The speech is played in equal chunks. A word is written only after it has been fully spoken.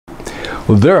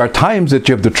There are times that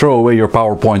you have to throw away your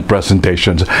PowerPoint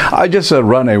presentations. I just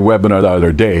run a webinar the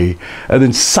other day, and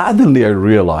then suddenly I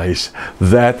realized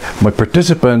that my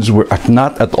participants were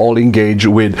not at all engaged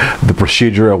with the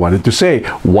procedure I wanted to say.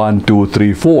 1, 2,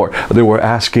 3, 4. They were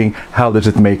asking, how does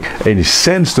it make any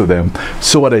sense to them?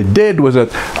 So what I did was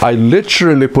that I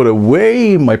literally put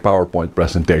away my PowerPoint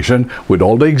presentation with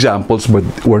all the examples,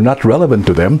 but were not relevant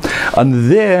to them.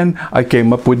 And then I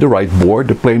came up with the whiteboard,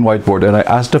 the plain whiteboard, and I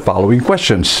asked the following questions.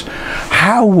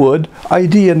 How would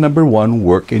idea number 1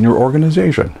 work in your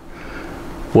organization?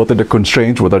 What are the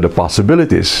constraints? What are the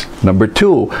possibilities? Number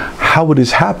 2, how would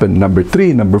this happen? Number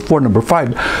 3, number 4, number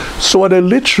 5. So what I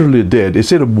literally did,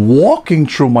 instead of walking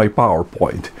through my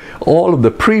PowerPoint, all of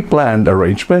the pre-planned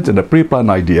arrangements and the pre-planned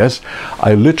ideas,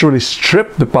 I literally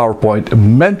stripped the PowerPoint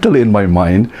mentally in my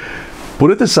mind, put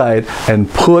it aside, and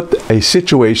put a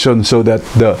situation so that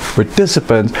the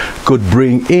participants could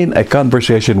bring in a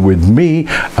conversation with me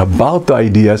about the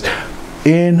ideas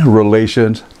in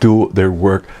relation to their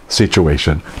work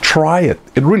situation. Try it.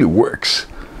 It really works.